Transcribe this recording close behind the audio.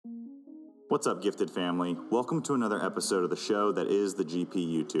What's up, gifted family? Welcome to another episode of the show that is the GP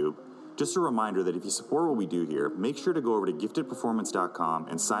YouTube. Just a reminder that if you support what we do here, make sure to go over to giftedperformance.com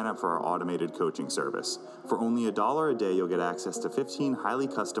and sign up for our automated coaching service. For only $1 a day, you'll get access to 15 highly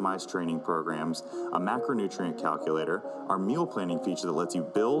customized training programs, a macronutrient calculator, our meal planning feature that lets you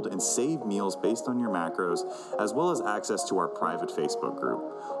build and save meals based on your macros, as well as access to our private Facebook group.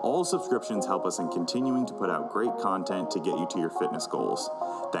 All subscriptions help us in continuing to put out great content to get you to your fitness goals.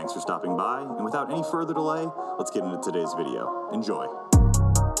 Thanks for stopping by, and without any further delay, let's get into today's video. Enjoy.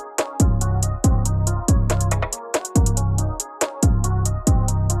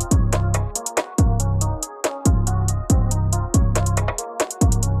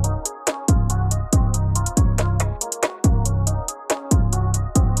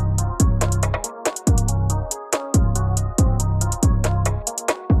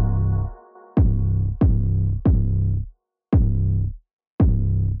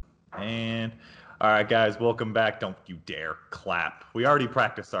 All right, guys, welcome back. Don't you dare clap. We already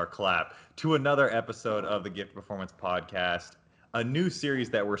practiced our clap to another episode of the Gift Performance Podcast, a new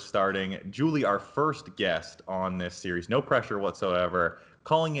series that we're starting. Julie, our first guest on this series, no pressure whatsoever,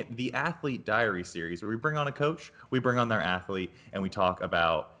 calling it the Athlete Diary Series, where we bring on a coach, we bring on their athlete, and we talk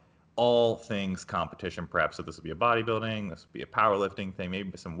about all things competition prep. So this will be a bodybuilding, this will be a powerlifting thing,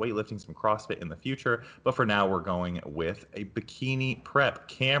 maybe some weightlifting, some CrossFit in the future. But for now, we're going with a bikini prep.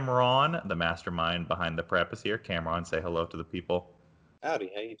 Cameron, the mastermind behind the prep, is here. Cameron, say hello to the people.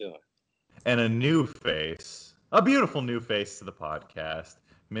 Howdy, how you doing? And a new face, a beautiful new face to the podcast,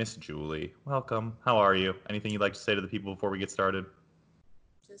 Miss Julie. Welcome. How are you? Anything you'd like to say to the people before we get started?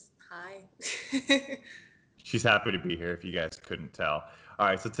 Just hi. She's happy to be here if you guys couldn't tell. All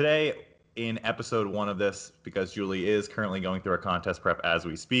right, so today in episode 1 of this, because Julie is currently going through a contest prep as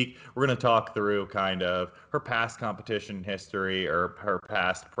we speak, we're going to talk through kind of her past competition history or her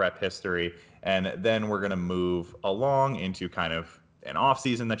past prep history, and then we're going to move along into kind of an off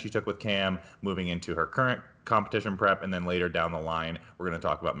season that she took with Cam, moving into her current competition prep, and then later down the line, we're going to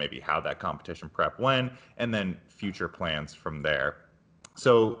talk about maybe how that competition prep went, and then future plans from there.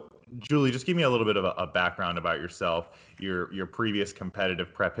 So Julie, just give me a little bit of a background about yourself, your previous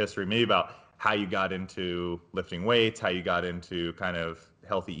competitive prep history, maybe about how you got into lifting weights, how you got into kind of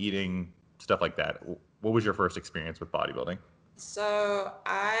healthy eating, stuff like that. What was your first experience with bodybuilding? So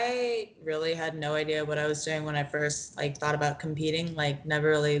I really had no idea what I was doing when I first thought about competing, never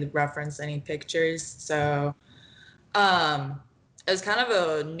really referenced any pictures. So it was kind of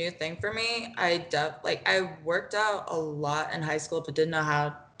a new thing for me. I worked out a lot in high school, but didn't know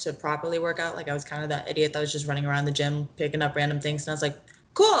how to properly work out. I was kind of that idiot that was just running around the gym, picking up random things. And I was like,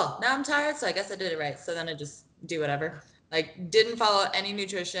 cool, now I'm tired. So I guess I did it right. So then I just do whatever. Didn't follow any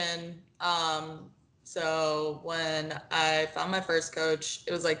nutrition. So when I found my first coach,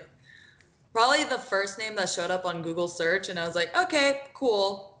 it was probably the first name that showed up on Google search. And I was like, okay,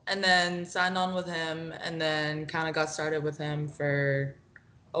 cool. And then signed on with him and then kind of got started with him for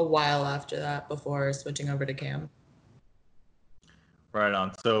a while after that before switching over to Cam. Right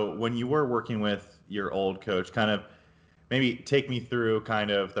on. So when you were working with your old coach, kind of maybe take me through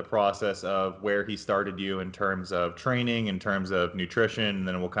kind of the process of where he started you in terms of training, in terms of nutrition, and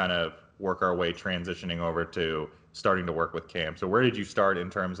then we'll kind of work our way transitioning over to starting to work with Cam. So where did you start in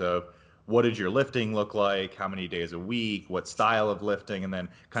terms of what did your lifting look like, how many days a week, what style of lifting, and then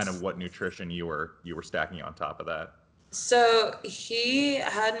kind of what nutrition you were stacking on top of that? So he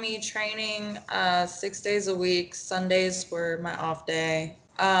had me training 6 days a week. Sundays were my off day.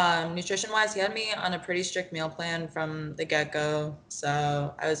 Nutrition wise, he had me on a pretty strict meal plan from the get-go.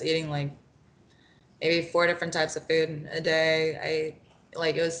 So I was eating maybe 4 different types of food a day.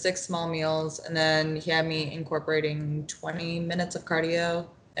 It was 6 small meals, and then he had me incorporating 20 minutes of cardio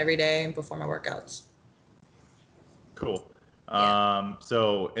every day before my workouts. Cool. Yeah.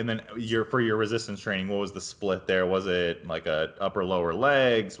 So, and then for your resistance training, what was the split there? Was it like a upper lower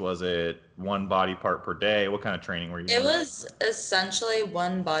legs? Was it one body part per day? What kind of training were you doing? It was essentially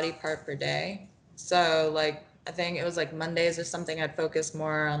one body part per day. So I think it was Mondays or something, I'd focus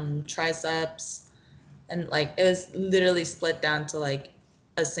more on triceps, and it was literally split down to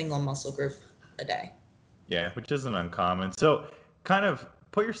a single muscle group a day. Yeah, which isn't uncommon. So kind of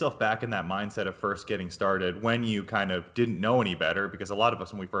put yourself back in that mindset of first getting started when you kind of didn't know any better, because a lot of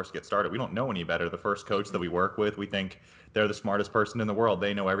us, when we first get started, we don't know any better. The first coach that we work with, we think they're the smartest person in the world.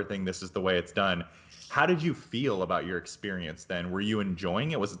 They know everything. This is the way it's done. How did you feel about your experience then? Were you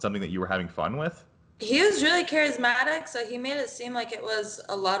enjoying it? Was it something that you were having fun with? He was really charismatic, so he made it seem like it was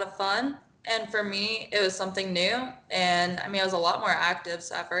a lot of fun. And for me, it was something new. And I mean, I was a lot more active.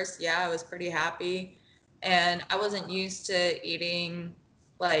 So at first, yeah, I was pretty happy. And I wasn't used to eating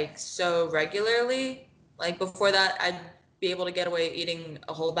like so regularly. Like before that, I'd be able to get away eating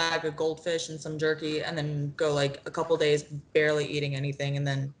a whole bag of goldfish and some jerky, and then go like a couple days barely eating anything, and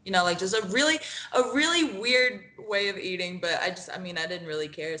then like just a really weird way of eating. But I mean, I didn't really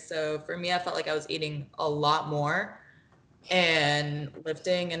care. So for me, I felt like I was eating a lot more and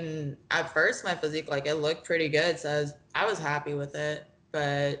lifting, and at first my physique, like, it looked pretty good, so I was happy with it.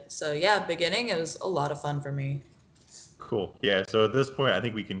 But so yeah, beginning, it was a lot of fun for me. Cool. Yeah. So at this point, I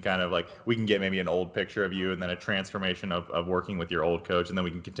think we can kind of we can get maybe an old picture of you and then a transformation of working with your old coach, and then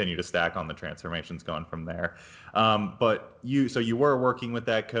we can continue to stack on the transformations going from there. But so you were working with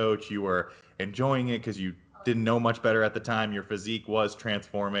that coach, you were enjoying it because you didn't know much better at the time. Your physique was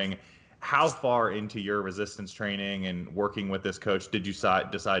transforming. How far into your resistance training and working with this coach did you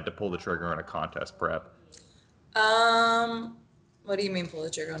decide to pull the trigger on a contest prep? um what do you mean pull the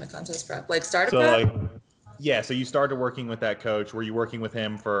trigger on a contest prep? Like start a So prep? yeah, so you started working with that coach. Were you working with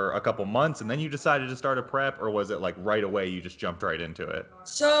him for a couple months and then you decided to start a prep, or was it like right away you just jumped right into it?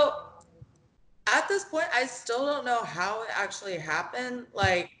 So at this point, I still don't know how it actually happened.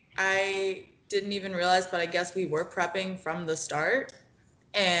 Like, I didn't even realize, but I guess we were prepping from the start.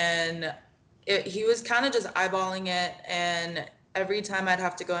 And he was kind of just eyeballing it. And every time I'd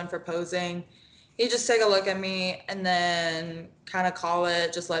have to go in for posing, he'd just take a look at me and then kind of call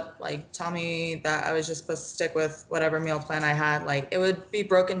it, just tell me that I was just supposed to stick with whatever meal plan I had. Like, it would be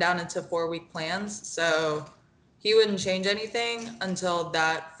broken down into 4-week plans. So he wouldn't change anything until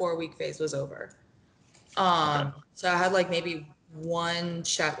that 4-week phase was over. Okay. So I had like maybe one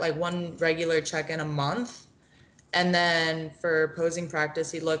regular check in a month. And then for posing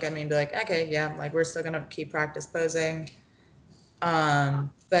practice, he'd look at me and be like, okay, yeah, like we're still gonna keep practice posing.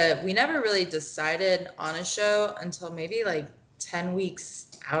 But we never really decided on a show until maybe like 10 weeks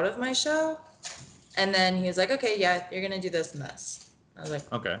out of my show. And then he was like, okay, yeah, you're gonna do this and this. I was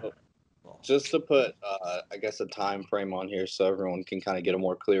like, Okay. cool. Just to put, I guess, a time frame on here so everyone can kind of get a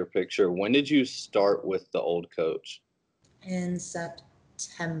more clear picture. When did you start with the old coach In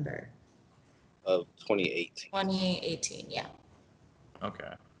September of 2018? 2018, yeah.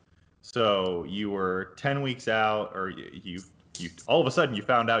 Okay. So you were 10 weeks out, or you all of a sudden you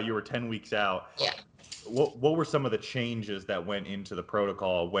found out you were 10 weeks out. Yeah. What were some of the changes that went into the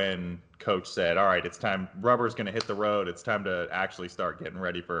protocol when coach said, all right, it's time, rubber's going to hit the road, it's time to actually start getting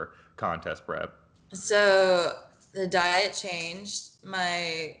ready for contest prep? So the diet changed.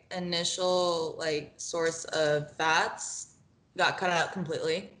 My initial source of fats got cut out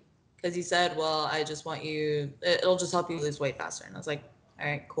completely because he said, "Well, I just want you. It'll just help you lose weight faster." And I was like, "All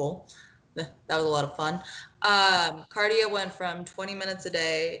right, cool." That was a lot of fun. Cardio went from 20 minutes a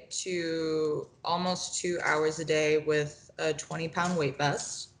day to almost 2 hours a day with a 20-pound weight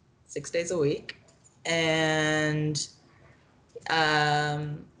vest, 6 days a week, and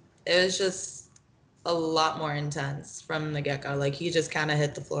it was just a lot more intense from the get-go. Like, he just kind of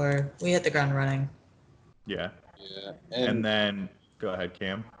hit the floor. We hit the ground running. Yeah. Yeah, And then go ahead,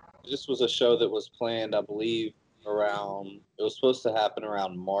 Cam. this was a show that was planned, I believe, around. It was supposed to happen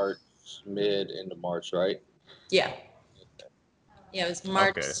around March, mid into March, right? Yeah. Yeah, it was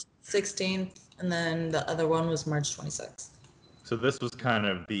March Okay. 16th, and then the other one was March 26th. So this was kind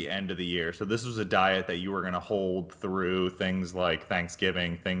of the end of the year. So this was a diet that you were going to hold through things like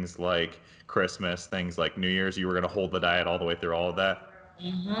Thanksgiving, things like Christmas, things like New Year's. You were going to hold the diet all the way through all of that.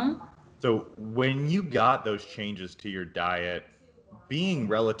 Mm-hmm. So when you got those changes to your diet, being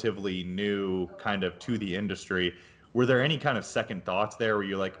relatively new kind of to the industry, were there any kind of second thoughts there where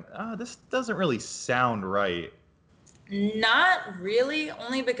you're like, oh, this doesn't really sound right? Not really,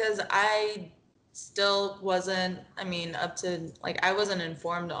 only because I still wasn't, I mean, up to, I wasn't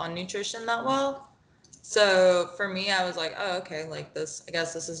informed on nutrition that well. So for me, I was like, oh, okay, like this, I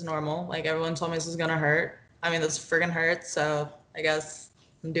guess this is normal. Like, everyone told me this was gonna hurt. I mean, this friggin' hurts, so I guess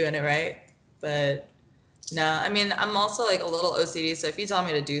I'm doing it right. But no, I mean, I'm also like a little OCD, so if you tell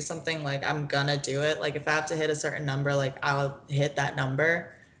me to do something, like, I'm gonna do it. Like, if I have to hit a certain number, like, I'll hit that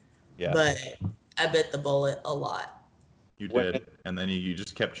number. Yeah, But I bit the bullet a lot. you When did. And then you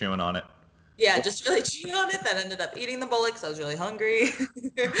just kept chewing on it. Yeah, just really chewing on it. That ended up eating the bullet because I was really hungry.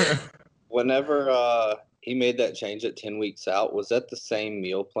 Whenever he made that change at 10 weeks out, was that the same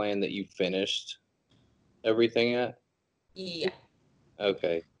meal plan that you finished everything at? Yeah.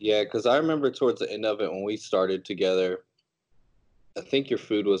 Okay. Yeah, because I remember towards the end of it when we started together, I think your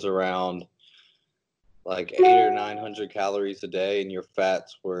food was around like 800 or 900 calories a day, and your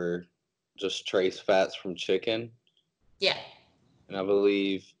fats were just trace fats from chicken. Yeah. And I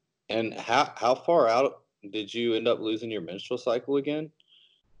believe, and how far out did you end up losing your menstrual cycle again?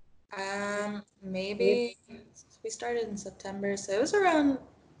 Maybe we started in September, so it was around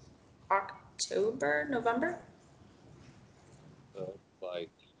October, November. So like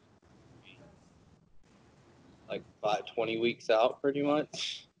 20 weeks out, pretty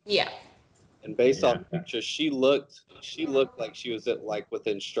much. Yeah. And based Yeah. off pictures, she looked like she was at like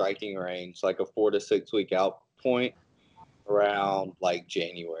within striking range, like a 4 to 6 week out point around like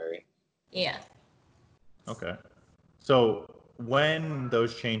January. Yeah. Okay. So when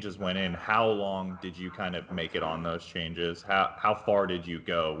those changes went in, how long did you kind of make it on those changes? How far did you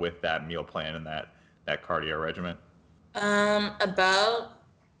go with that meal plan and that cardio regimen? I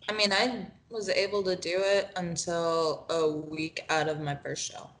was able to do it until a week out of my first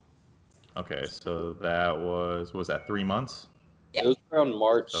show. Okay, so that was that 3 months? It was around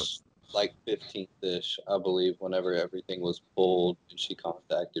March, So like 15th ish, I believe, whenever everything was pulled and she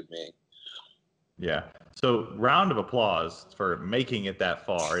contacted me. yeah. So round of applause for making it that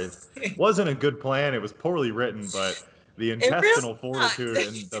far. It wasn't a good plan. It was poorly written, but the It really intestinal fortitude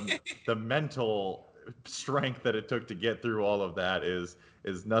and the mental strength that it took to get through all of that is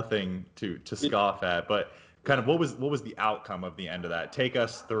nothing to scoff at. But kind of what was the outcome of the end of that? Take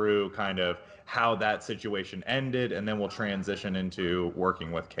us through kind of how that situation ended, and then we'll transition into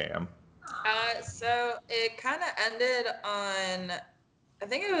working with Cam. So it kind of ended on, I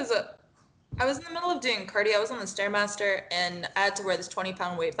think I was in the middle of doing cardio. I was on the Stairmaster and I had to wear this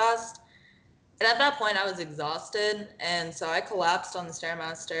 20-pound weight vest. And at that point, I was exhausted. And so I collapsed on the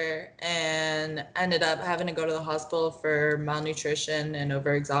Stairmaster and ended up having to go to the hospital for malnutrition and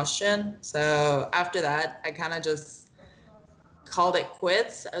overexhaustion. So after that, I kind of just called it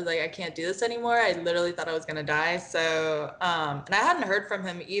quits. I was like, I can't do this anymore. I literally thought I was gonna die. So, and I hadn't heard from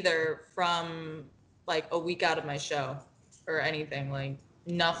him either from like a week out of my show or anything, like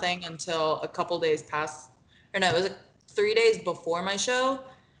nothing until a couple days past, or no, it was like 3 days before my show.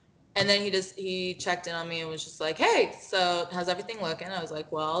 And then he checked in on me and was just like, hey, so how's everything looking? I was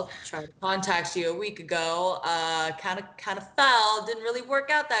like, well, tried to contact you a week ago. Kind of fell, didn't really work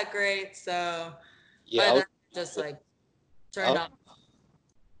out that great. So Yeah, by then just like turned on.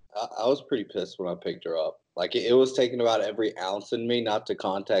 I was pretty pissed when I picked her up. Like it was taking about every ounce in me not to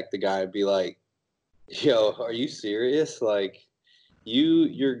contact the guy and be like, "Yo, are you serious? Like,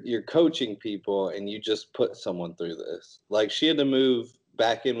 you're coaching people and you just put someone through this." Like she had to move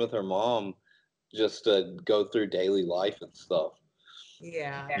back in with her mom just to go through daily life and stuff.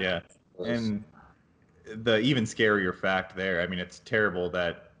 Yeah. Yeah. It was- And the even scarier fact there, I mean, it's terrible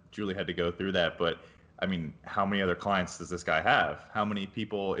that Julie had to go through that, but I mean, how many other clients does this guy have? How many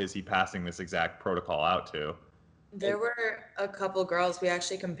people is he passing this exact protocol out to? There were a couple girls. We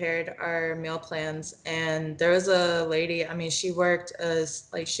actually compared our meal plans, and there was a lady. I mean, she worked as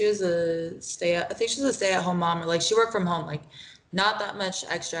like she was I think she was a stay-at-home mom, or like she worked from home, like not that much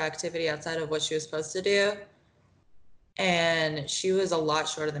extra activity outside of what she was supposed to do. And she was a lot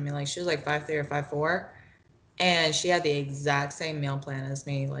shorter than me. Like she was like 5'3" or 5'4", and she had the exact same meal plan as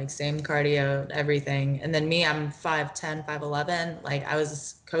me, like same cardio, everything. And then me, I'm 5'10", 5'11". Like I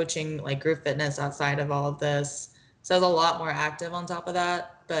was coaching like group fitness outside of all of this. So I was a lot more active on top of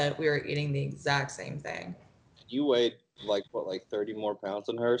that, but we were eating the exact same thing. you weighed like what, like 30 more pounds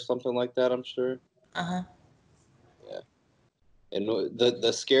than her, something like that, I'm sure. Uh-huh. Yeah. And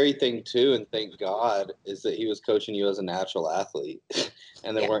the scary thing too, and thank God, is that he was coaching you as a natural athlete,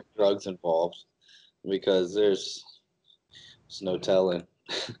 and there Yeah. weren't drugs involved, because there's no telling.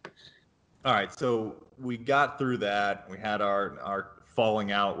 All right, so we got through that. We had our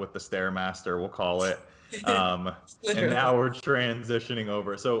falling out with the Stairmaster, we'll call it. And Literally. now we're transitioning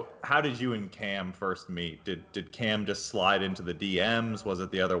over. So how did you and Cam first meet? Did Cam just slide into the DMs? Was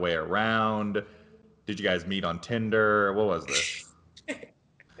it the other way around? Did you guys meet on Tinder? What was this?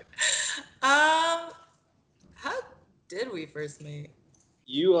 How did we first meet?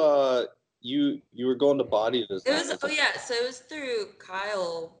 You you were going to body design. Oh yeah, so it was through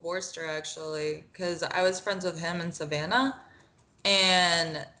Kyle Worcester actually, because I was friends with him in Savannah,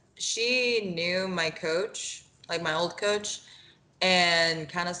 and she knew my coach, like my old coach, and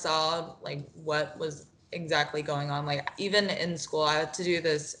kind of saw like what was exactly going on. Like even in school, I had to do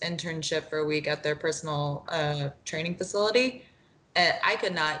this internship for a week at their personal training facility. And I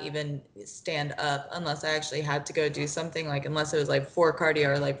could not even stand up unless I actually had to go do something, like unless it was like for cardio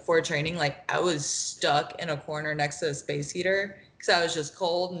or like for training. Like I was stuck in a corner next to a space heater because I was just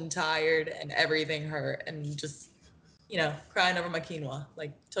cold and tired and everything hurt and just, crying over my quinoa,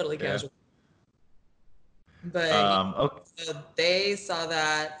 like totally Yeah. casual. But Okay. so they saw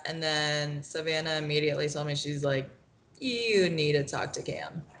that, and then Savannah immediately told me, she's like, you need to talk to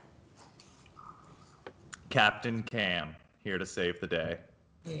Cam. Captain Cam, here to save the day.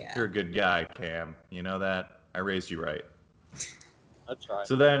 Yeah. You're a good guy, Cam. You know that? I raised you right. I try.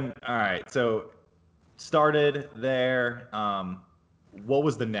 So then, all right. So started there. What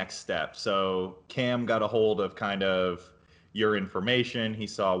was the next step? So Cam got a hold of kind of your information. He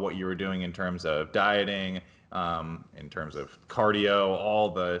saw what you were doing in terms of dieting, in terms of cardio, all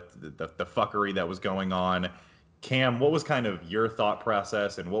the fuckery that was going on. Cam, what was kind of your thought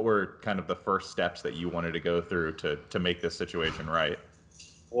process, and what were kind of the first steps that you wanted to go through to make this situation right?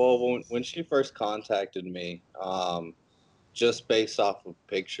 Well, when she first contacted me, just based off of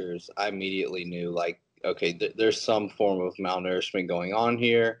pictures, I immediately knew, like, okay, there's some form of malnourishment going on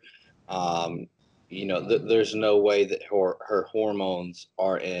here. Um, there's no way that her hormones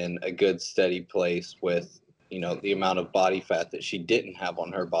are in a good, steady place with, the amount of body fat that she didn't have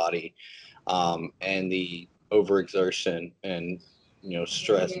on her body, and the overexertion and,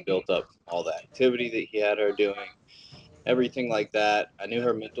 stress built up all the activity that he had her doing, everything like that. I knew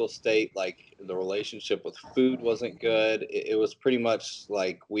her mental state, like the relationship with food wasn't good. It was pretty much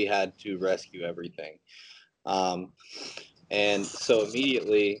like we had to rescue everything. Um, and so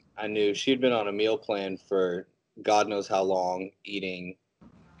immediately I knew she'd been on a meal plan for God knows how long, eating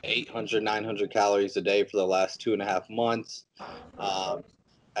 800, 900 calories a day for the last 2.5 months. Um,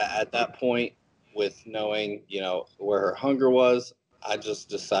 at that point, with knowing, where her hunger was, I just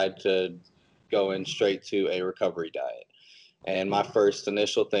decided to go in straight to a recovery diet. And my first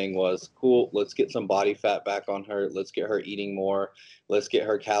initial thing was, cool, let's get some body fat back on her. Let's get her eating more. Let's get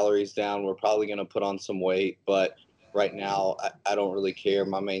her calories down. We're probably going to put on some weight, but right now, I don't really care.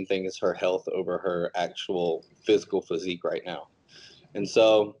 My main thing is her health over her actual physical physique right now. And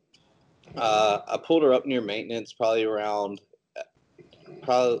so I pulled her up near maintenance, probably,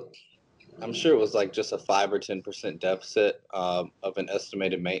 I'm sure it was like just a 5 or 10% deficit of an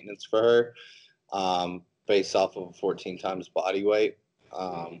estimated maintenance for her. Based off of 14 times body weight,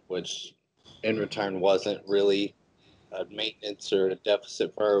 which in return wasn't really a maintenance or a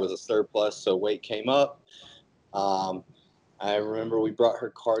deficit for her. It was a surplus, so weight came up. I remember we brought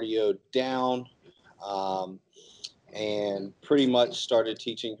her cardio down, and pretty much started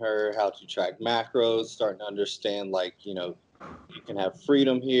teaching her how to track macros, starting to understand, like, you can have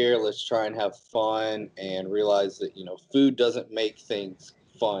freedom here. Let's try and have fun and realize that, food doesn't make things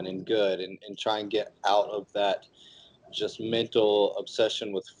fun and good, and try and get out of that just mental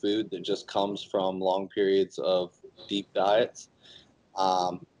obsession with food that just comes from long periods of deep diets.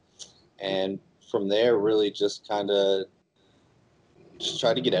 And from there, really just kind of just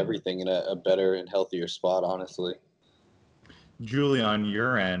try to get everything in a better and healthier spot, honestly. Julie, on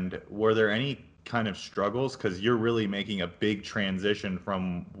your end, were there any kind of struggles? Because you're really making a big transition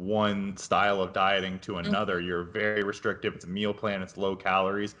from one style of dieting to another. You're very restrictive. It's a meal plan. It's low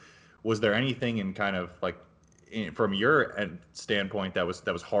calories. Was there anything in kind of like from your standpoint that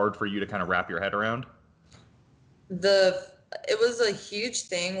was hard for you to kind of wrap your head around? It was a huge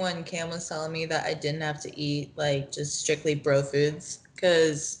thing when Cam was telling me that I didn't have to eat like just strictly bro foods,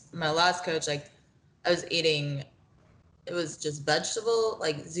 because my last coach, like, I was eating, it was just vegetable,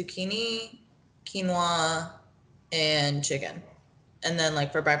 like zucchini, quinoa, and chicken. And then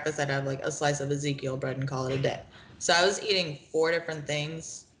like for breakfast, I'd have like a slice of Ezekiel bread and call it a day. So I was eating 4 different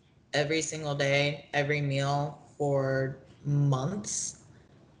things every single day, every meal for months.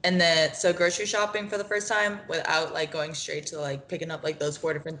 And then so grocery shopping for the first time without like going straight to like picking up like those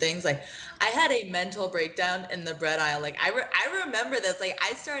 4 different things, like I had a mental breakdown in the bread aisle. Like I remember this, like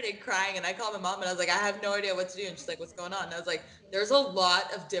I started crying and I called my mom and I was like, I have no idea what to do. And she's like, what's going on? And I was like, there's a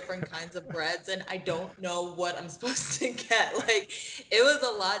lot of different kinds of breads and I don't know what I'm supposed to get. Like it was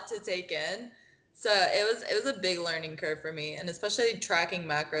a lot to take in. So it was a big learning curve for me, and especially tracking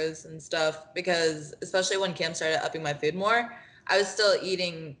macros and stuff, because especially when Cam started upping my food more, I was still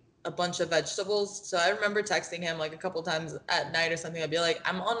eating a bunch of vegetables. So I remember texting him like a couple times at night or something. I'd be like,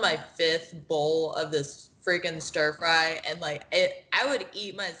 I'm on my 5th bowl of this freaking stir fry. And like I would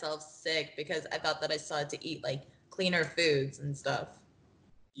eat myself sick because I thought that I still had to eat like cleaner foods and stuff.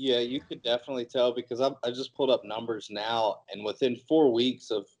 Yeah, you could definitely tell because I just pulled up numbers now, and within 4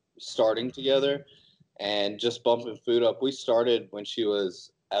 weeks of starting together and just bumping food up, we started when she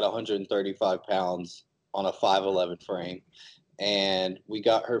was at 135 pounds on a 5'11 frame, and we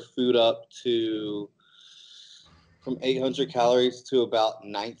got her food up to from 800 calories to about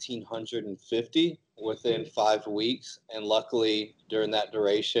 1950 within 5 weeks. And luckily, during that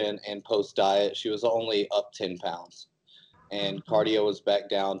duration and post diet, she was only up 10 pounds. And cardio was back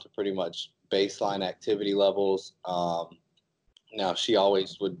down to pretty much baseline activity levels. Now, she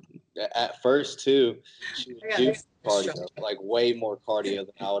always would, at first, too, she would do cardio, like way more cardio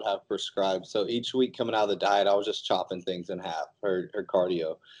than I would have prescribed. So each week coming out of the diet, I was just chopping things in half, her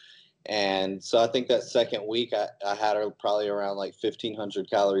cardio. And so I think that second week I had her probably around like 1,500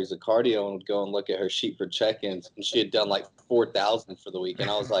 calories of cardio, and would go and look at her sheet for check-ins, and she had done like 4,000 for the week. And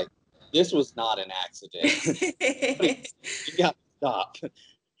I was like, this was not an accident. You got to stop.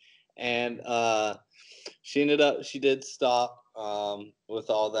 And she did stop with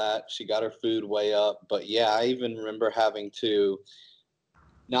all that. She got her food way up. But yeah, I even remember having to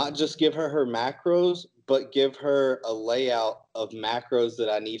not just give her macros, but give her a layout of macros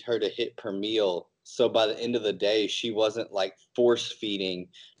that I need her to hit per meal. So by the end of the day, she wasn't like force feeding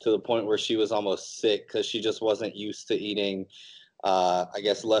to the point where she was almost sick, because she just wasn't used to eating, I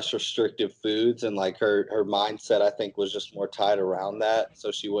guess, less restrictive foods. And like her mindset, I think, was just more tied around that.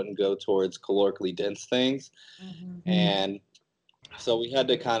 So she wouldn't go towards calorically dense things. Mm-hmm. And so we had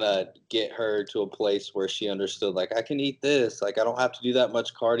to kind of get her to a place where she understood, like, I can eat this, like I don't have to do that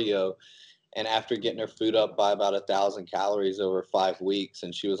much cardio. And after getting her food up by about 1,000 calories over 5 weeks,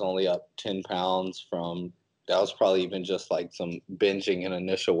 and she was only up 10 pounds from, that was probably even just like some binging and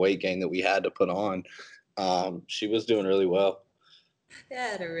initial weight gain that we had to put on. She was doing really well. Yeah, I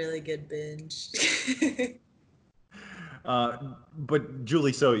had a really good binge. But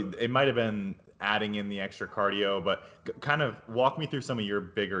Julie, so it might have been adding in the extra cardio, but kind of walk me through some of your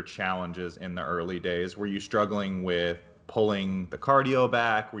bigger challenges in the early days. Were you struggling with pulling the cardio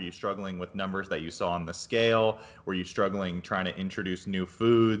back? Were you struggling with numbers that you saw on the scale? Were you struggling trying to introduce new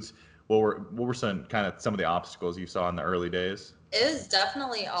foods? What were some of the obstacles you saw in the early days? It was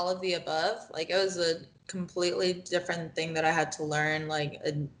definitely all of the above. Like, it was a completely different thing that I had to learn,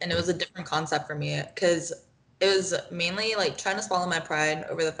 and it was a different concept for me, because it was mainly like trying to swallow my pride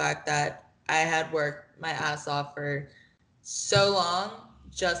over the fact that I had worked my ass off for so long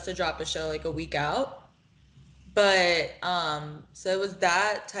just to drop a show like a week out. But so it was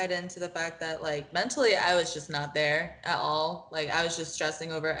that tied into the fact that, like, mentally I was just not there at all. Like, I was just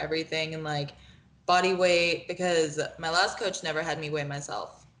stressing over everything, and like body weight, because my last coach never had me weigh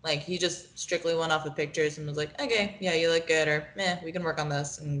myself. Like, he just strictly went off of pictures and was like, okay, yeah, you look good, or we can work on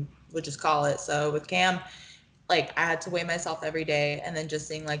this, and we'll just call it. So with Cam, like, I had to weigh myself every day, and then just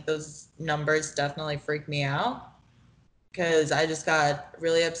seeing like those numbers definitely freaked me out, because I just got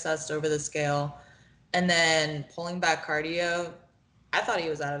really obsessed over the scale. And then pulling back cardio, I thought he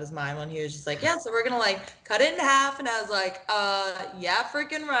was out of his mind when he was just like, yeah, so we're gonna like cut it in half. And I was like, yeah,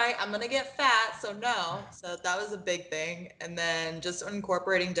 freaking right. I'm gonna get fat, so no. So that was a big thing. And then just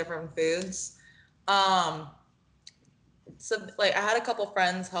incorporating different foods. Um, so like, I had a couple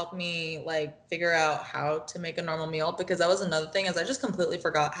friends help me like figure out how to make a normal meal, because that was another thing, is I just completely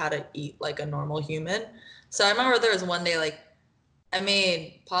forgot how to eat like a normal human. So I remember there was one day, like, I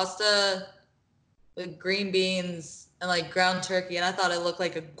made pasta with green beans and like ground turkey, and I thought it looked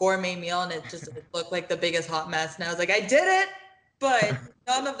like a gourmet meal, and it looked like the biggest hot mess. And I was like, I did it, but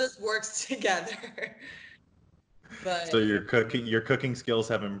none of this works together. So But your cooking skills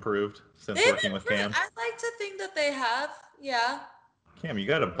have improved since they've working with improved. Cam? I like to think that they have. Yeah. Cam, you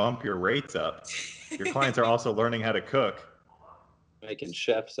got to bump your rates up. Your clients are also learning how to cook. Making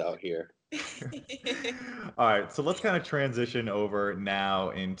chefs out here. All right, so let's kind of transition over now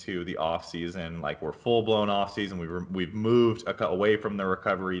into the off season. Like, we're full blown off season. We've moved away from the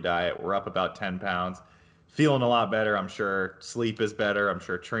recovery diet. We're up about 10 pounds, feeling a lot better. I'm sure sleep is better. I'm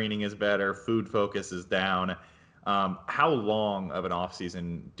sure training is better. Food focus is down. How long of an off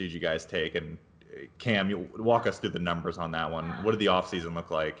season did you guys take? And Cam, you walk us through the numbers on that one. What did the off season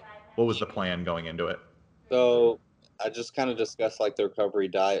look like? What was the plan going into it? So I just kind of discussed like the recovery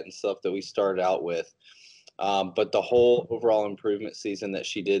diet and stuff that we started out with. But the whole overall improvement season that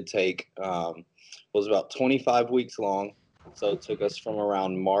she did take was about 25 weeks long. So it took us from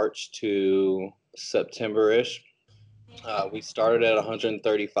around March to September-ish. We started at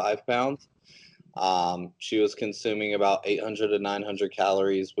 135 pounds. She was consuming about 800 to 900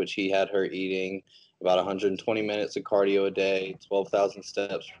 calories, which he had her eating about 120 minutes of cardio a day, 12,000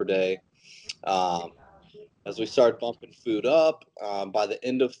 steps per day. As we started bumping food up, by the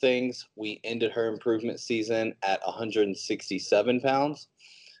end of things, we ended her improvement season at 167 pounds.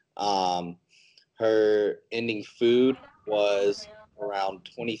 Her ending food was around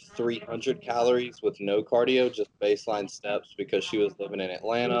 2,300 calories with no cardio, just baseline steps, because she was living in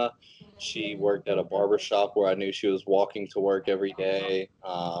Atlanta. She worked at a barber shop where I knew she was walking to work every day.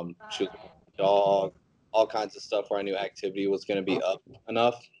 She was a dog, all kinds of stuff where I knew activity was going to be up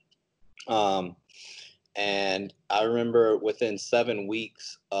enough. And I remember within 7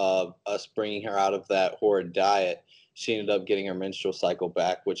 weeks of us bringing her out of that horrid diet, she ended up getting her menstrual cycle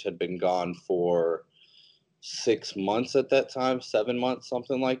back, which had been gone for 6 months at that time, 7 months,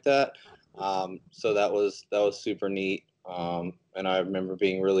 something like that. So that was super neat. And I remember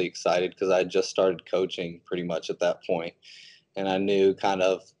being really excited because I had just started coaching pretty much at that point. And I knew kind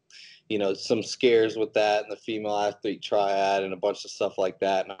of, some scares with that and the female athlete triad and a bunch of stuff like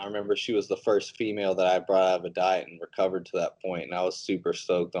that. And I remember she was the first female that I brought out of a diet and recovered to that point. And I was super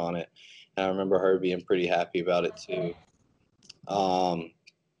stoked on it. And I remember her being pretty happy about it too.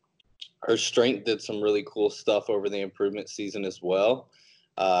 Her strength did some really cool stuff over the improvement season as well.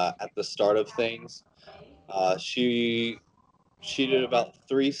 At the start of things, she did about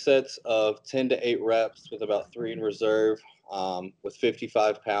 3 sets of 10 to 8 reps with about 3 in reserve, with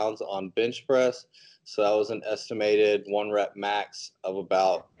 55 pounds on bench press. So that was an estimated 1 rep max of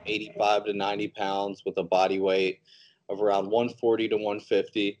about 85 to 90 pounds with a body weight of around 140 to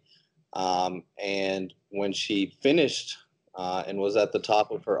 150. And when she finished and was at the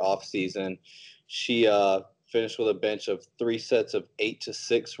top of her off season, she finished with a bench of 3 sets of 8 to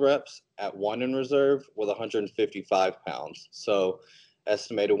 6 reps at 1 in reserve with 155 pounds. So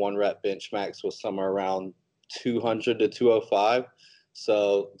estimated 1 rep bench max was somewhere around 200 to 205.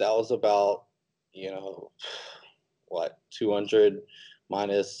 So that was about, 200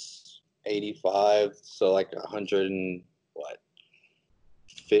 minus 85. So like 100 and what?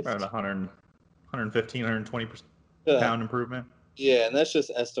 50. Around 100, 115, 120 pound improvement. Yeah, and that's just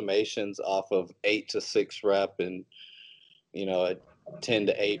estimations off of 8 to 6 rep and a 10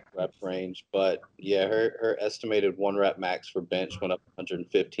 to 8 rep range. But yeah, her estimated 1 rep max for bench went up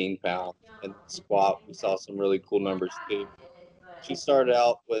 115 pounds. And squat, we saw some really cool numbers too. She started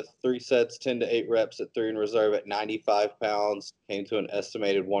out with 3 sets, 10 to 8 reps at 3 in reserve at 95 pounds, came to an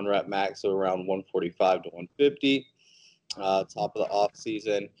estimated 1 rep max of around 145 to 150. Top of the off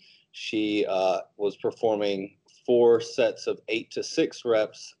season, she was performing 4 sets of 8 to 6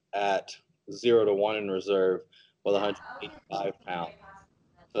 reps at 0 to 1 in reserve with 185 pounds.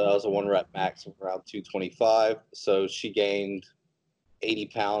 So that was a 1 rep max of around 225. So she gained 80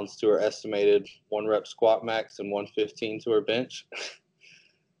 pounds to her estimated 1 rep squat max and 115 to her bench.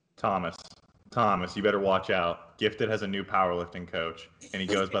 Thomas, you better watch out. Gifted has a new powerlifting coach, and he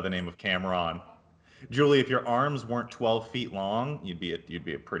goes by the name of Cameron. Julie, if your arms weren't 12 feet long, you'd be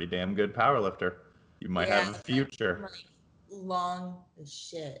a pretty damn good powerlifter. You might have a future. I'm like long as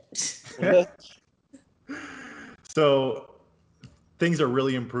shit. So things are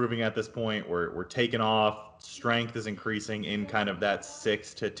really improving at this point. We're taking off. Strength is increasing in kind of that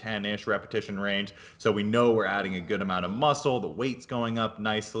 6 to 10-ish repetition range. So we know we're adding a good amount of muscle. The weight's going up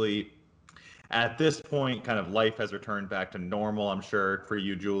nicely. At this point, kind of life has returned back to normal, I'm sure, for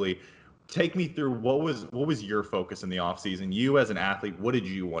you, Julie. Take me through what was your focus in the off season? You as an athlete, what did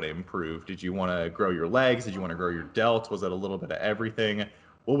you want to improve? Did you want to grow your legs? Did you want to grow your delts? Was it a little bit of everything?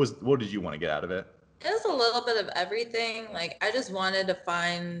 What did you want to get out of it? It was a little bit of everything. Like, I just wanted to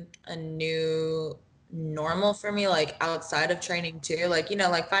find a new normal for me, like outside of training too. Like,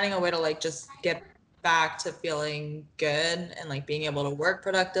 like finding a way to like just get back to feeling good and like being able to work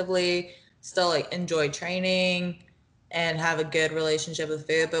productively, still like enjoy training and have a good relationship with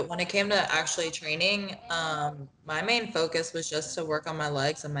food. But when it came to actually training, my main focus was just to work on my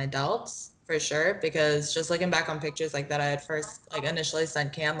legs and my delts for sure. Because just looking back on pictures like that I had first like initially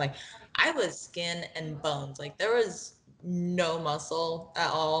sent Cam, like I was skin and bones. Like there was no muscle at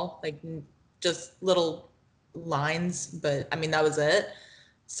all, like just little lines, but I mean, that was it.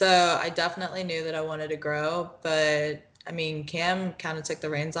 So I definitely knew that I wanted to grow, but I mean, Cam kind of took the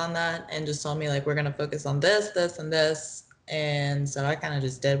reins on that and just told me like, we're going to focus on this, this, and this. And so I kind of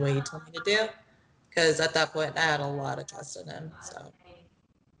just did what he told me to do. Because at that point, I had a lot of trust in him. So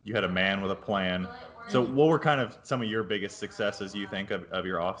You had a man with a plan. So what were kind of some of your biggest successes you think of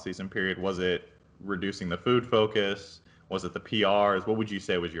your off-season period? Was it reducing the food focus? Was it the PRs? What would you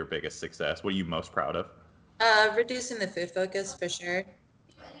say was your biggest success? What are you most proud of? reducing the food focus for sure.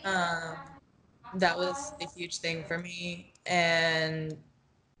 Um, that was a huge thing for me. And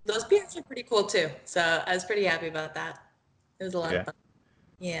those PRs are pretty cool too. So I was pretty happy about that. It was a lot of Yeah. fun.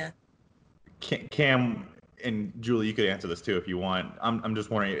 Yeah. Cam and Julie, you could answer this too if you want. I'm just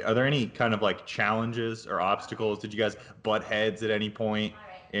wondering, are there any kind of like challenges or obstacles? Did you guys butt heads at any point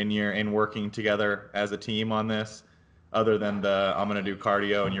in working together as a team on this, other than the I'm gonna do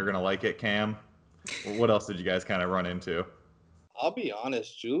cardio and you're gonna like it, Cam? What else did you guys kind of run into? I'll be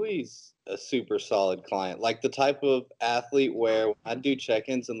honest, Julie's a super solid client. Like the type of athlete where when I do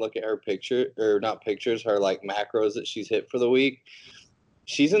check-ins and look at her picture, or not pictures, her like macros that she's hit for the week,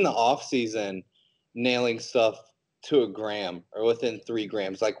 she's in the off season nailing stuff to a gram or within 3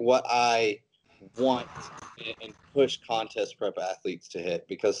 grams, like what I want and push contest prep athletes to hit,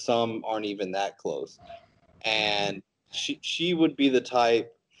 because some aren't even that close. And she would be the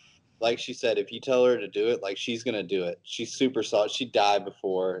type like she said, if you tell her to do it, like she's gonna do it. She's super solid. She died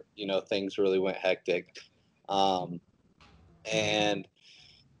before things really went hectic, and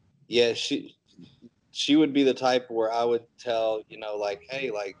yeah, she would be the type where I would tell, like,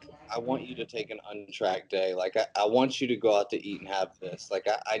 hey, like, I want you to take an untracked day. Like, I want you to go out to eat and have this. Like,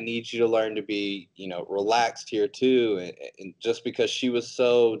 I need you to learn to be, relaxed here too. And just because she was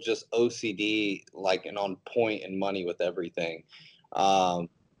so just OCD, like, and on point and money with everything.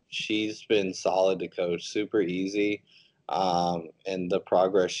 She's been solid to coach, super easy. And the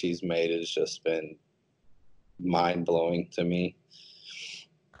progress she's made has just been mind blowing to me.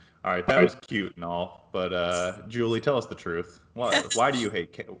 All right, that was cute and all, but Julie, tell us the truth. Why do you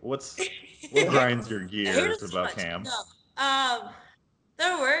hate Cam? What grinds your I hate gears it so about much. Cam? No.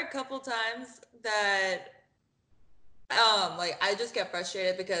 There were a couple times that like I just get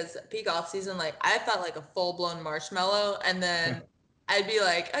frustrated because peak off season, like I felt like a full blown marshmallow, and then I'd be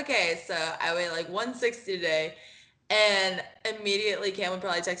like, okay, so I weigh like 160 today, and immediately Cam would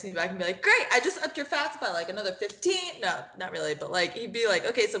probably text me back and be like, great, I just upped your fats by like another 15. No, not really, but like he'd be like,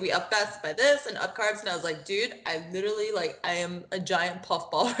 okay, so we up fats by this and up carbs, and I was like, dude, I literally like I am a giant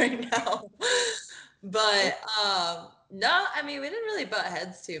puffball right now. But no, I mean we didn't really butt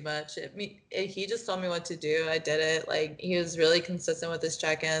heads too much. He just told me what to do. I did it. Like he was really consistent with his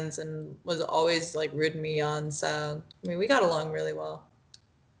check-ins and was always like rooting me on. So I mean we got along really well.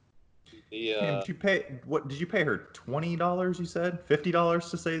 Cam, did you pay her $20? You said $50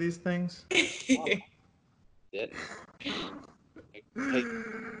 to say these things? Didn't.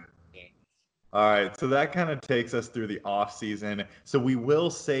 All right, so that kind of takes us through the off season. So we will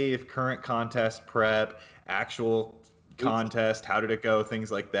save current contest prep, actual contest, how did it go,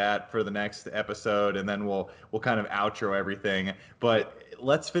 things like that for the next episode, and then we'll kind of outro everything. But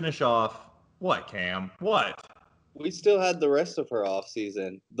let's finish off. What, Cam? What? We still had the rest of her off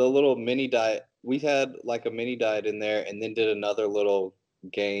season. The little mini diet. We had like a mini diet in there, and then did another little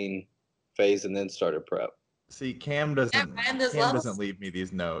gain phase, and then started prep. See, Cam doesn't leave me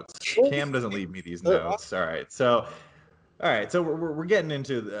these notes. Cam doesn't leave me these notes. All right, so we're getting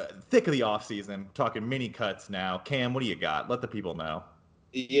into the thick of the off season, talking mini cuts now. Cam, what do you got? Let the people know.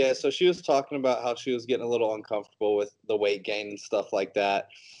 Yeah, so she was talking about how she was getting a little uncomfortable with the weight gain and stuff like that.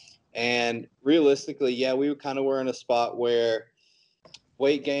 And realistically, yeah, we kind of were in a spot where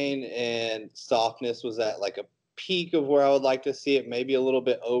weight gain and softness was at like a peak of where I would like to see it, maybe a little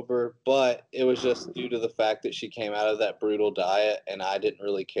bit over, but it was just due to the fact that she came out of that brutal diet and I didn't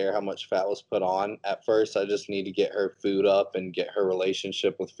really care how much fat was put on at first. I just need to get her food up and get her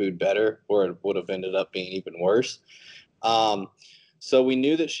relationship with food better, or it would have ended up being even worse. So we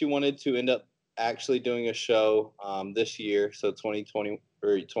knew that she wanted to end up actually doing a show this year, so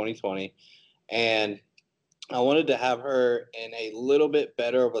 2020, and I wanted to have her in a little bit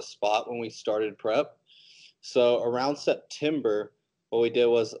better of a spot when we started prep. So around September, what we did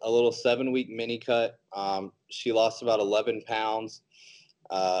was a little 7-week mini cut. She lost about 11 pounds.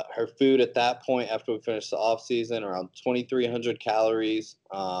 Her food at that point, after we finished the off season, around 2,300 calories.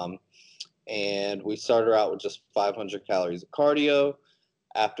 And we started her out with just 500 calories of cardio.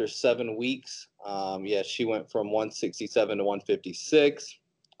 After 7 weeks, she went from 167 to 156.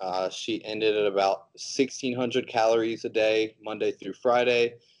 She ended at about 1,600 calories a day, Monday through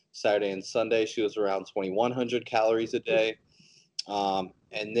Friday. Saturday and Sunday, she was around 2,100 calories a day.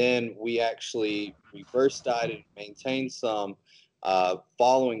 And then we reverse dieted and maintained some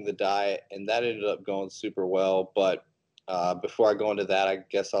following the diet, and that ended up going super well. But before I go into that, I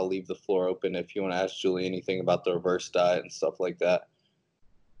guess I'll leave the floor open if you want to ask Julie anything about the reverse diet and stuff like that.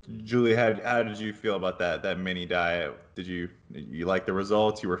 Julie, how did you feel about that mini diet? Did you like the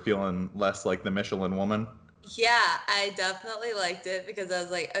results? You were feeling less like the Michelin woman? Yeah, I definitely liked it because I was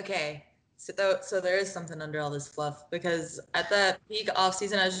like, okay, so there is something under all this fluff. Because at the peak off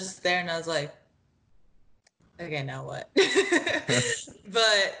season, I was just there and I was like, okay, now what?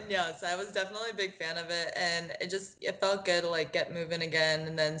 But no, so I was definitely a big fan of it, and it felt good to like get moving again,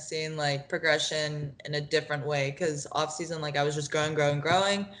 and then seeing like progression in a different way. Because off season, like I was just growing,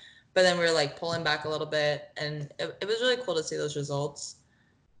 but then we were like pulling back a little bit, and it was really cool to see those results,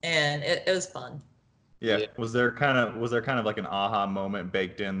 and it was fun. Yeah. Was there kind of like an aha moment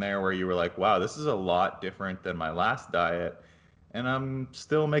baked in there where you were like, wow, this is a lot different than my last diet, and I'm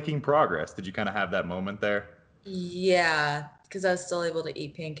still making progress? Did you kind of have that moment there? Yeah, because I was still able to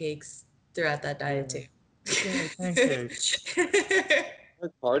eat pancakes throughout that diet too. Yay, pancakes.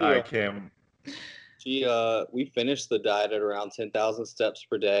 Her All cardio, right, Cam. we finished the diet at around 10,000 steps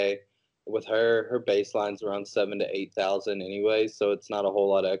per day. With her baseline's around 7,000 to 8,000 anyway, so it's not a whole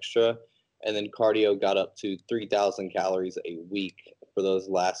lot extra. And then cardio got up to 3,000 calories a week for those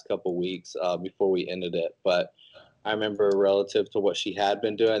last couple weeks before we ended it. But I remember relative to what she had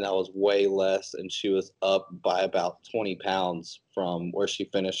been doing, that was way less, and she was up by about 20 pounds from where she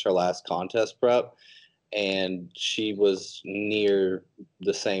finished her last contest prep. And she was near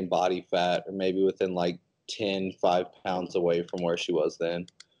the same body fat, or maybe within like 5 pounds away from where she was then.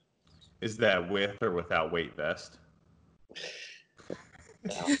 Is that with or without weight vest?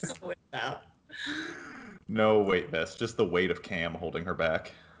 Without. No weight vest, just the weight of Cam holding her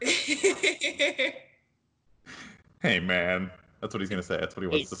back. Hey, man. That's what he's going to say. That's what he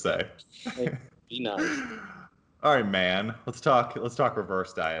wants to say. Hey, be nice. All right, man. Let's talk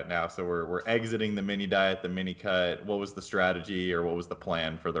reverse diet now. So we're exiting the mini diet, the mini cut. What was the strategy or what was the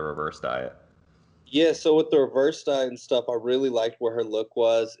plan for the reverse diet? Yeah, so with the reverse diet and stuff, I really liked where her look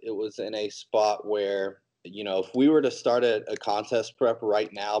was. It was in a spot where, you know, if we were to start a contest prep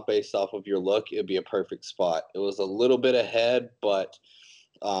right now based off of your look, it'd be a perfect spot. It was a little bit ahead, but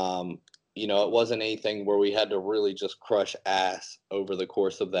you know, it wasn't anything where we had to really just crush ass over the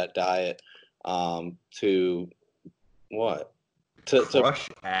course of that diet to what? Crush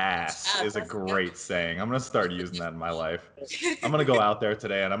ass is a great saying. I'm going to start using that in my life. I'm going to go out there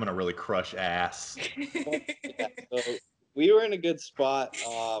today and I'm going to really crush ass. Yeah, so we were in a good spot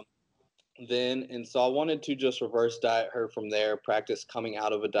then, and so I wanted to just reverse diet her from there, practice coming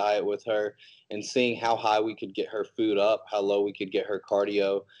out of a diet with her and seeing how high we could get her food up, how low we could get her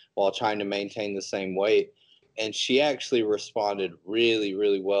cardio while trying to maintain the same weight. And she actually responded really,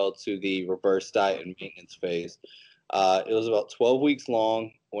 really well to the reverse diet and maintenance phase. It was about 12 weeks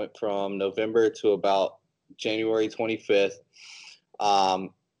long, went from November to about January 25th.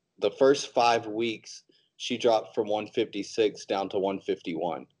 The first 5 weeks, she dropped from 156 down to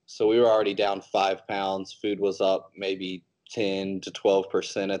 151. So we were already down 5 pounds. Food was up maybe 10 to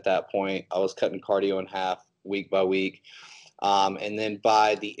 12% at that point. I was cutting cardio in half week by week. And then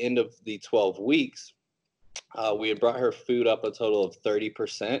by the end of the 12 weeks, we had brought her food up a total of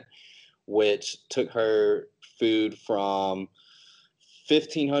 30%, which took her food from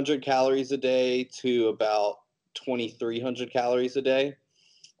 1,500 calories a day to about 2,300 calories a day.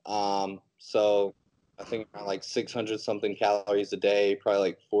 So I think around like 600 something calories a day, probably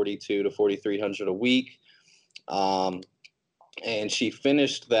like 42 to 4,300 a week. And she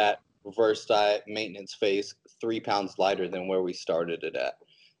finished that reverse diet maintenance phase 3 pounds lighter than where we started it at.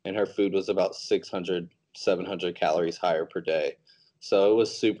 And her food was about 600, 700 calories higher per day. So it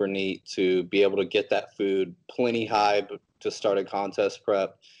was super neat to be able to get that food plenty high to start a contest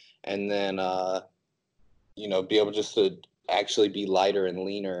prep. And then, you know, be able just to actually be lighter and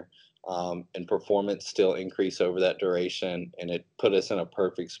leaner. And performance still increase over that duration, and it put us in a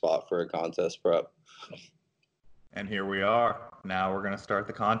perfect spot for a contest prep. And here we are. Now we're gonna start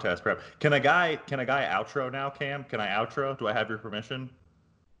the contest prep. Can a guy outro now, Cam? Can I outro? Do I have your permission?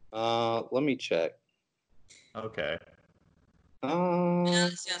 Let me check. Okay.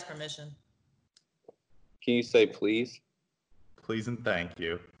 Yes, permission. Can you say please? Please and thank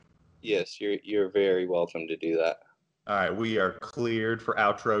you. Yes, you're very welcome to do that. All right, we are cleared for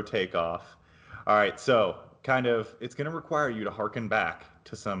outro takeoff. All right, so it's going to require you to harken back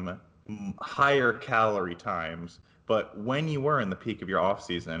to some higher calorie times. But when you were in the peak of your off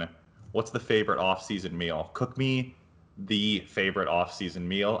season, what's the favorite off season meal? Cook me the favorite off season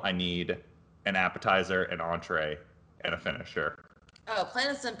meal. I need an appetizer, an entree, and a finisher. Oh, plain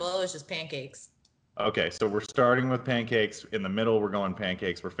and simple. It was just pancakes. Okay, so we're starting with pancakes. In the middle, we're going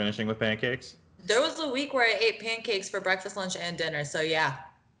pancakes. We're finishing with pancakes. There was a week where I ate pancakes for breakfast, lunch, and dinner. So yeah.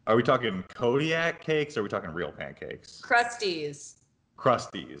 Are we talking Kodiak cakes or are we talking real pancakes? Crusties.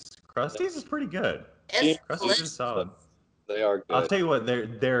 Crusties is pretty good. Crusties is solid. They are good. I'll tell you what,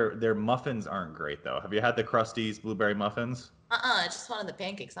 their muffins aren't great though. Have you had the Crusties blueberry muffins? I just wanted the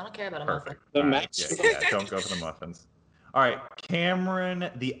pancakes. I don't care about a muffin. The Yeah, don't go for the muffins. All right,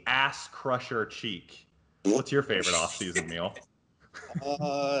 Cameron, the ass crusher cheek. What's your favorite off-season meal?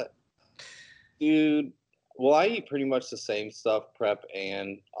 Dude, well, I eat pretty much the same stuff prep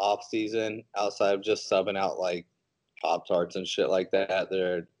and off season outside of just subbing out like Pop-Tarts and shit like that.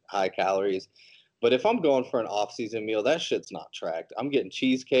 They're high calories. But if I'm going for an off season meal, that shit's not tracked. I'm getting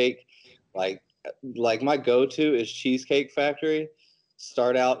cheesecake. Like my go-to is Cheesecake Factory.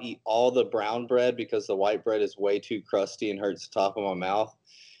 Start out, eat all the brown bread because the white bread is way too crusty and hurts the top of my mouth.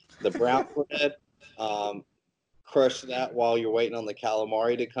 The brown bread, crush that while you're waiting on the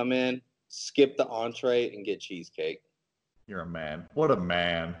calamari to come in. Skip the entree and get cheesecake. You're a man. What a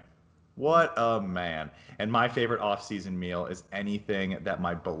man. What a man. And my favorite off-season meal is anything that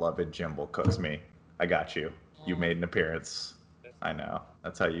my beloved Jimble cooks me. I got you. You made an appearance. I know.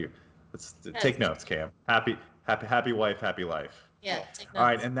 That's how you... Take notes, Cam. Happy wife, happy life. Yeah, take notes. All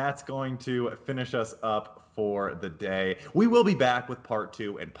right, and that's going to finish us up for the day. We will be back with part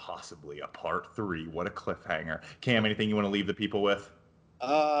 2 and possibly a part 3. What a cliffhanger. Cam, anything you want to leave the people with?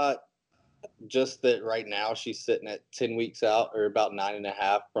 Just that right now she's sitting at 10 weeks out, or about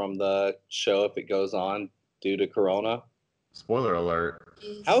 9.5 from the show if it goes on due to Corona. Spoiler alert.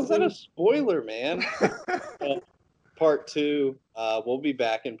 How's that a spoiler, man? Part 2, we'll be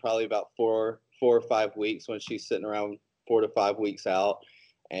back in probably about 4 or 5 weeks when she's sitting around 4 to 5 weeks out,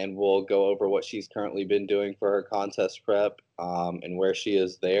 and we'll go over what she's currently been doing for her contest prep, and where she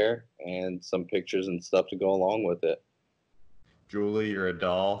is there, and some pictures and stuff to go along with it. Julie, you're a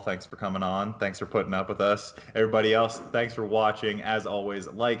doll. Thanks for coming on. Thanks for putting up with us. Everybody else, thanks for watching. As always,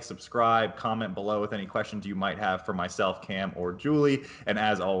 like, subscribe, comment below with any questions you might have for myself, Cam, or Julie. And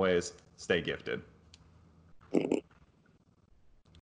as always, stay gifted.